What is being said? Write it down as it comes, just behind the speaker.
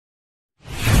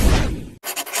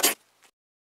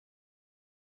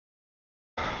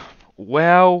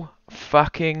Well,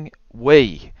 fucking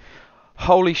we.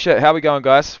 Holy shit, how we going,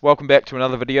 guys? Welcome back to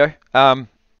another video.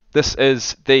 This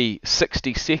is the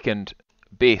 62nd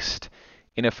best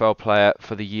NFL player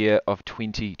for the year of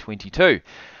 2022.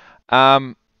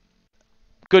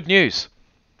 Good news.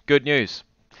 Good news.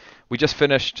 We just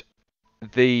finished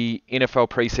the NFL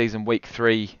preseason week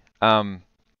 3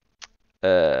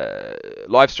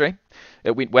 live stream.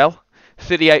 It went well.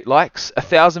 38 likes,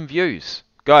 1,000 views.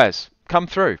 Guys, come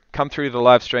through the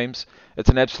live streams. It's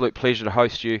an absolute pleasure to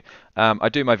host you. I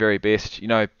do my very best. You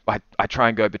know, I try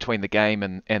and go between the game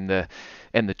and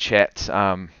the chat.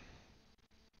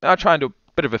 I try and do a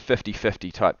bit of a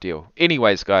 50-50 type deal.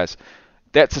 Anyways, guys,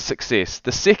 that's a success.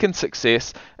 The second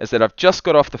success is that I've just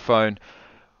got off the phone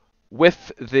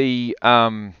with the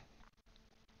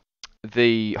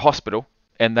hospital,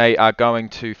 and they are going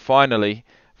to finally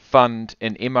fund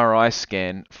an MRI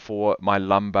scan for my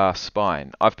lumbar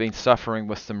spine. I've been suffering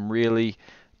with some really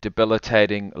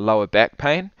debilitating lower back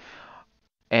pain,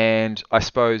 and I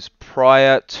suppose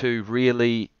prior to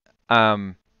really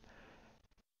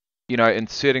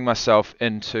inserting myself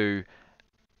into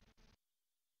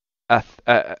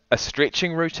a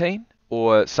stretching routine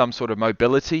or some sort of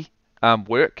mobility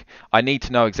work, I need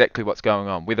to know exactly what's going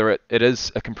on, whether it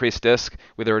is a compressed disc,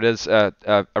 whether it is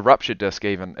a ruptured disc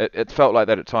even. It felt like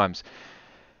that at times.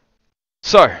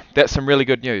 So that's some really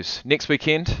good news. Next week,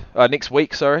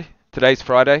 today's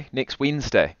Friday, next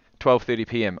Wednesday, 12:30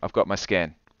 p.m, I've got my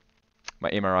scan, my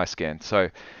MRI scan.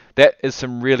 So that is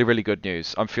some really, really good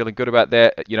news. I'm feeling good about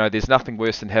that. You know, there's nothing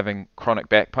worse than having chronic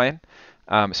back pain,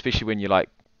 especially when you're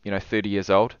 30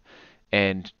 years old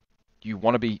and you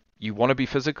want to be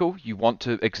physical, you want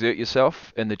to exert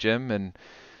yourself in the gym and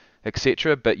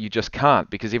etc., but you just can't,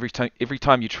 because every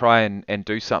time you try and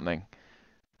do something,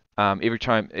 every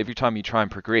time you try and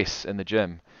progress in the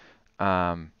gym,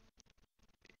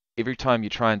 every time you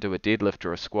try and do a deadlift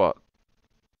or a squat,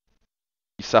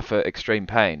 you suffer extreme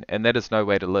pain, and that is no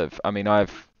way to live. I mean,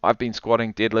 I've been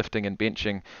squatting, deadlifting and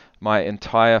benching my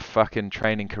entire fucking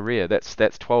training career. That's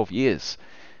 12 years.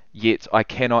 Yet I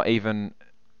cannot even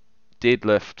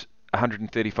deadlift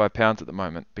 135 pounds at the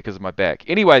moment because of my back.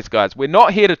 Anyways, guys, we're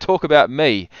not here to talk about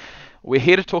me. We're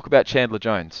here to talk about Chandler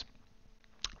Jones,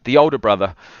 the older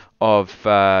brother of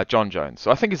John Jones.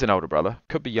 So I think he's an older brother,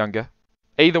 could be younger.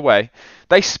 Either way,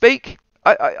 they speak.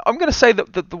 I'm going to say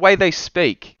that the way they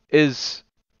speak is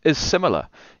similar.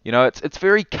 You know, it's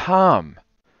very calm.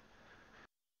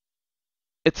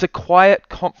 It's a quiet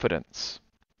confidence,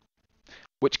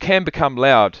 which can become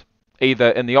loud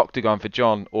either in the octagon for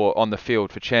John or on the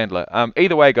field for Chandler.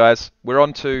 Either way, guys, we're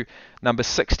on to number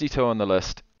 62 on the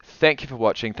list. Thank you for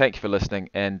watching. Thank you for listening.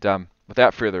 And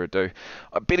without further ado,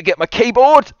 I better get my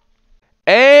keyboard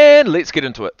and let's get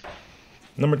into it.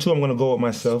 Number 2, I'm going to go with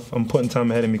myself. I'm putting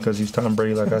Tom ahead of me because he's Tom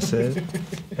Brady, like I said.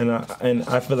 and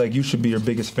I feel like you should be your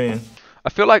biggest fan. I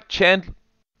feel like Chandler...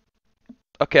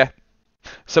 Okay.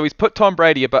 So he's put Tom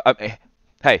Brady above...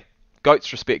 hey,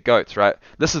 goats respect goats, right?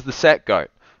 This is the sack goat.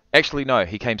 Actually, no,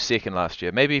 he came second last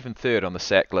year. Maybe even third on the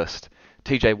sack list.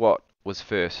 TJ Watt was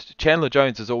first. Chandler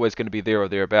Jones is always going to be there or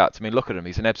thereabouts. I mean, look at him.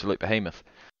 He's an absolute behemoth.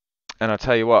 And I'll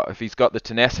tell you what, if he's got the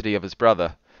tenacity of his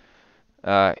brother,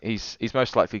 he's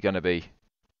most likely going to be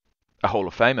a Hall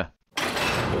of Famer.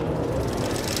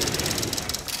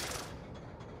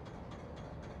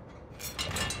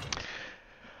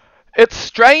 It's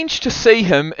strange to see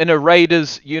him in a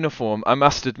Raiders uniform, I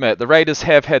must admit. The Raiders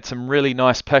have had some really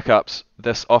nice pickups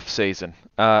this off-season.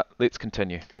 Let's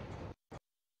continue.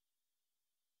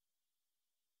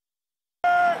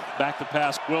 Back to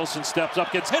pass, Wilson steps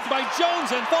up, gets hit by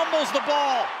Jones and fumbles the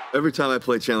ball. Every time I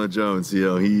play Chandler Jones, you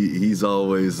know, he's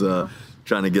always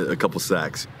trying to get a couple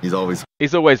sacks. He's always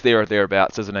there or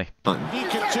thereabouts, isn't he? He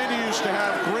continues to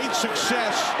have great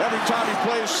success every time he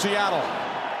plays Seattle.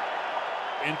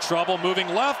 In trouble, moving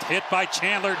left, hit by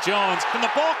Chandler Jones. And the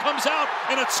ball comes out,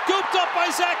 and it's scooped up by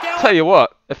Zach Allen. Tell you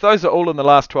what, if those are all in the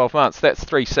last 12 months, that's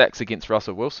 3 sacks against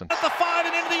Russell Wilson. At the 5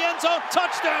 and into the end zone,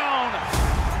 touchdown!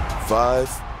 5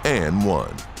 and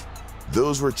 1.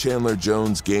 Those were Chandler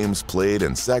Jones' games played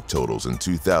and sack totals in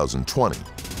 2020.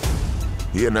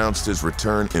 He announced his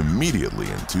return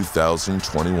immediately in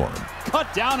 2021.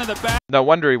 Cut down in the back. No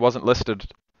wonder he wasn't listed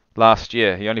last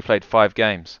year. He only played 5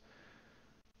 games.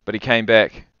 But he came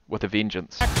back with a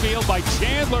vengeance. Backfield by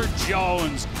Chandler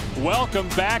Jones. Welcome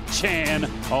back, Chan.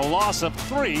 A loss of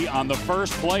 3 on the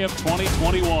first play of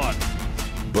 2021.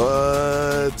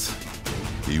 But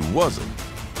he wasn't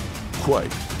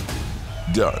quite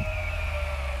done.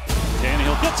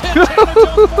 Tannehill gets hit. Chandler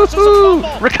Jones forces a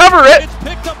fumble. Recover it. It's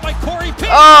picked up by Corey Pitt.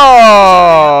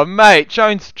 Oh, mate,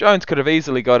 Jones could have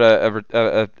easily got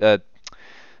a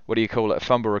what do you call it, a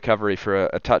fumble recovery for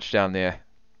a touchdown there.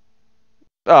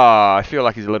 Oh, I feel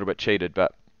like he's a little bit cheated,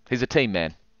 but he's a team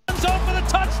man.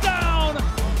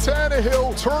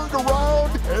 Tannehill turned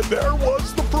around, and there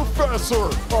was the professor,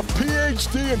 a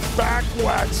PhD in back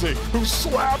waxing, who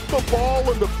slapped the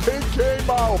ball and the pin came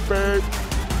out, babe.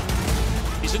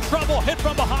 He's in trouble, hit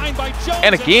from behind by Jones.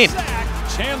 And again.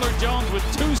 Chandler Jones with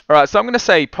 2. All right, so I'm going to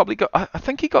say probably got, I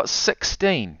think he got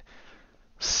 16.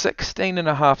 16 and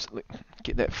a half.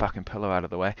 Get that fucking pillow out of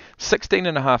the way. 16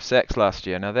 and a half sacks last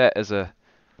year. Now that's a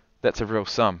real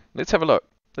sum. Let's have a look.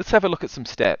 Let's have a look at some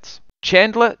stats.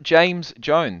 Chandler James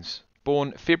Jones,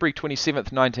 born February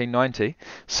 27th, 1990,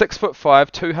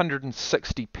 6'5",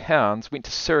 260 pounds, went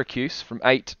to Syracuse from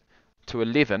 8 to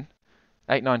 11.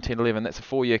 8, 9, 10, 11, that's a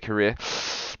 4-year career.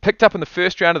 Picked up in the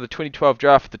first round of the 2012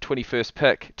 draft with the 21st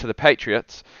pick to the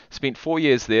Patriots. Spent 4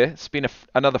 years there. Spent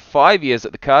another 5 years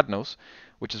at the Cardinals,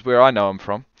 which is where I know him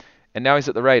from. And now he's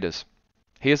at the Raiders.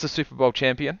 He is a Super Bowl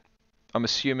champion, I'm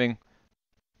assuming,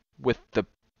 with the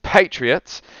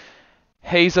Patriots.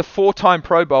 He's a 4-time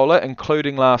Pro Bowler,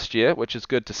 including last year, which is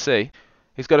good to see.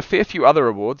 He's got a fair few other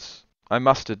awards, I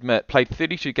must admit. Played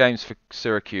 32 games for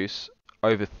Syracuse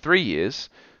over 3 years,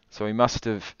 so he must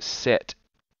have sat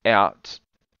out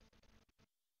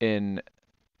in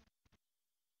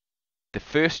the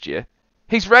first year.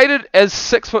 He's rated as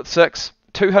 6'6",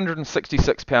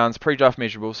 266 pounds, pre-draft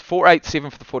measurables,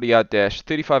 4'8", for the 40-yard dash,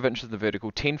 35 inches in the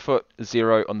vertical,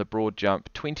 10'0" on the broad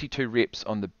jump, 22 reps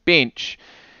on the bench.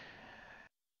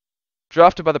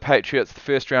 Drafted by the Patriots, the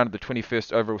first round of the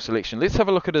 21st overall selection. Let's have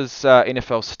a look at his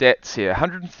NFL stats here.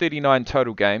 139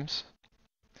 total games,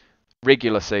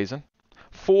 regular season.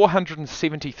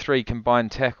 473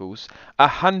 combined tackles.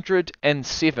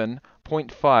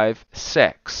 107.5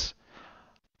 sacks.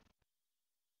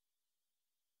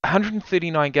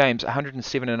 139 games,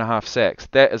 107.5 sacks.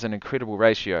 That is an incredible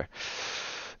ratio,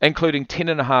 including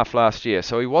 10.5 last year.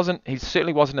 So he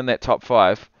certainly wasn't in that top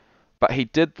 5. But he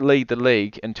did lead the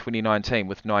league in 2019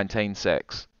 with 19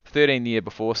 sacks. 13 the year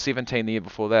before, 17 the year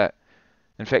before that.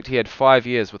 In fact, he had 5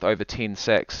 years with over 10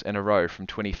 sacks in a row from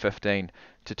 2015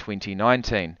 to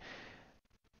 2019.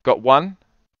 Got one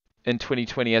in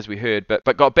 2020, as we heard,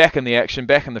 but got back in the action,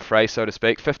 back in the fray, so to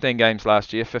speak. 15 games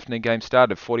last year, 15 games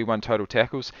started, 41 total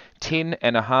tackles,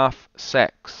 10.5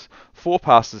 sacks, 4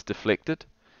 passes deflected.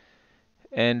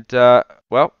 And,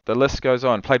 well, the list goes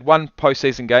on. Played 1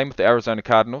 postseason game with the Arizona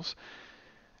Cardinals.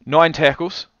 9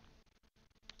 tackles.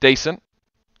 Decent.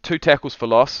 2 tackles for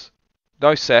loss.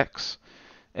 No sacks.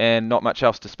 And not much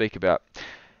else to speak about.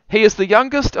 He is the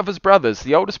youngest of his brothers.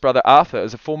 The oldest brother, Arthur,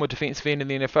 is a former defensive end in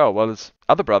the NFL, while his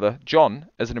other brother, John,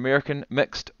 is an American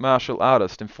mixed martial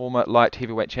artist and former light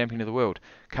heavyweight champion of the world,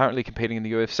 currently competing in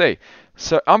the UFC.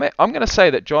 So I'm going to say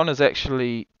that John is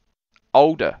actually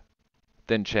older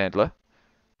than Chandler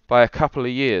by a couple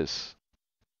of years.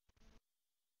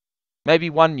 Maybe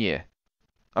 1 year.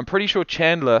 I'm pretty sure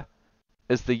Chandler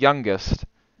is the youngest,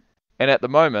 and at the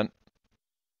moment,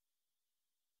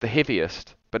 the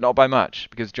heaviest, but not by much,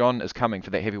 because John is coming for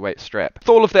that heavyweight strap. With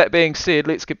all of that being said,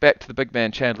 let's get back to the big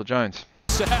man, Chandler Jones.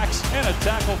 Sacks and a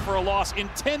tackle for a loss in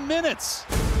 10 minutes.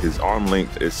 His arm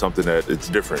length is something that it's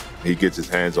different. He gets his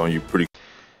hands on you pretty.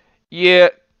 Yeah,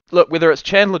 look, whether it's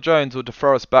Chandler Jones or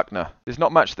DeForest Buckner, there's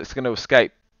not much that's going to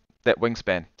escape that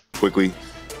wingspan. Quickly,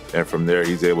 and from there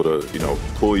he's able to,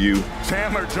 pull you.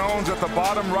 Chandler Jones at the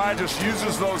bottom right just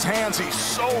uses those hands. He's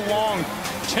so long.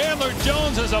 Chandler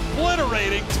Jones is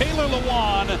obliterating Taylor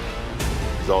Lewan.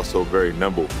 He's also very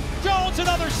nimble. Jones,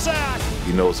 another sack.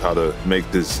 He knows how to make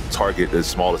this target as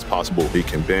small as possible. He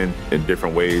can bend in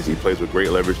different ways. He plays with great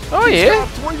leverage. Oh, yeah.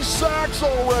 He's got 3 sacks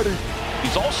already.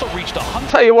 He's also reached 100.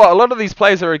 Tell you what, a lot of these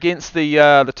plays are against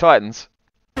the Titans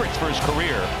for his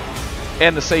career.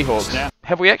 And the Seahawks. Snap.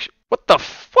 Have we actually...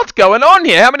 What's going on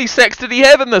here? How many sacks did he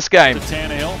have in this game? To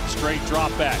Tannehill, straight drop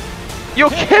back.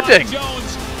 You're kidding!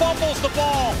 Jones fumbles the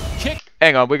ball. Kick.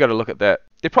 Hang on, we got to look at that.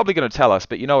 They're probably going to tell us,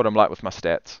 but you know what I'm like with my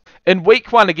stats. In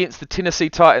Week 1 against the Tennessee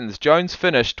Titans, Jones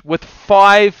finished with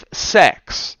 5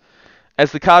 sacks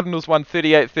as the Cardinals won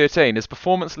 38-13. His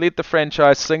performance led the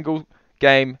franchise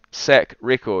single-game sack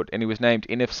record, and he was named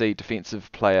NFC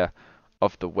Defensive Player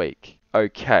of the Week.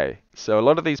 Okay, so a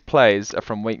lot of these plays are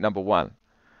from week number 1.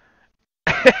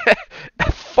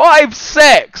 5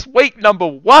 sacks, week number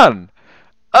 1.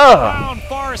 Down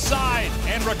far side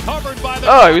and recovered by the.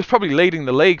 Oh, he was probably leading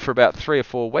the league for about 3 or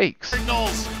 4 weeks.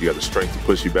 You got the strength to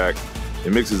push you back.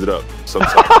 It mixes it up.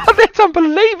 Sometimes Oh, that's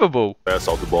unbelievable. pass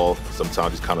off the ball.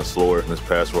 Sometimes he's kind of slower in his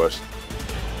pass rush.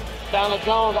 Chandler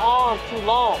Jones' arms too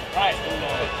long. Right.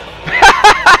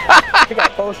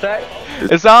 total sack?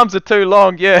 His arms are too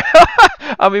long, yeah.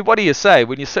 I mean, what do you say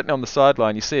when you're sitting on the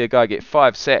sideline, you see a guy get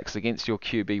 5 sacks against your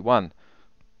QB1?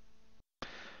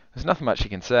 There's nothing much you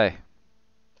can say.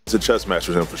 It's a chess match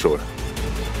for him for sure.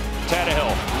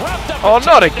 Tannehill wrapped up. Oh,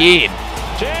 not again.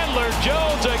 Chandler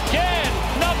Jones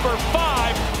again, number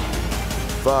 5.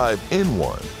 5 in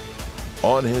 1.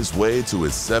 On his way to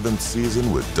his 7th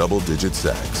season with double-digit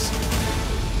sacks.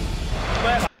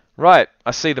 Right,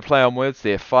 I see the play on words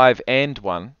there. 5 and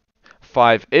 1.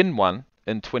 5 in 1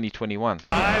 in 2021.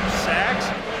 5 sacks?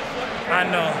 I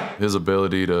know. His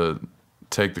ability to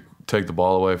take the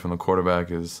ball away from the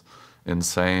quarterback is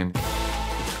insane.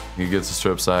 He gets a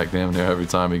strip sack damn near every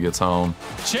time he gets home.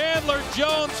 Chandler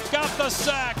Jones got the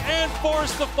sack and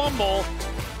forced the fumble.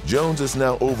 Jones is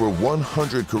now over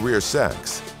 100 career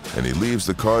sacks, and he leaves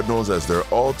the Cardinals as their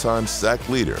all-time sack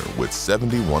leader with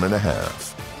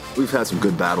 71.5. We've had some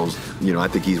good battles. You know, I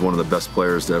think he's one of the best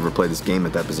players to ever play this game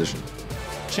at that position.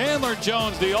 Chandler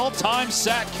Jones, the all-time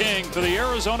sack king for the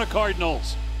Arizona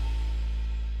Cardinals.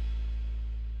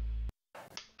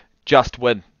 Just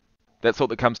win. That's all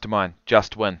that comes to mind.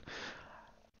 Just win.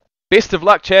 Best of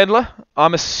luck, Chandler.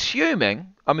 I'm assuming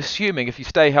if you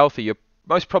stay healthy, you're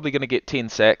most probably going to get 10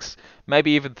 sacks,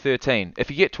 maybe even 13.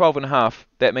 If you get 12.5,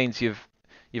 that means you've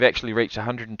actually reached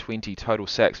 120 total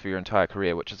sacks for your entire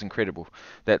career, which is incredible.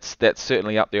 That's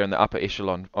certainly up there in the upper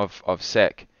echelon of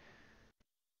sack.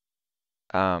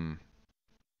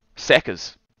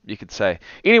 Sackers, you could say.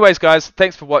 Anyways, guys,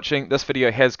 thanks for watching. This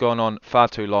video has gone on far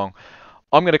too long.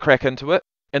 I'm going to crack into it.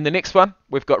 In the next one,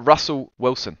 we've got Russell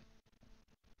Wilson,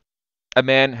 a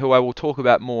man who I will talk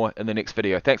about more in the next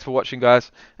video. Thanks for watching,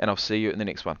 guys, and I'll see you in the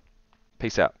next one.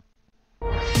 Peace out.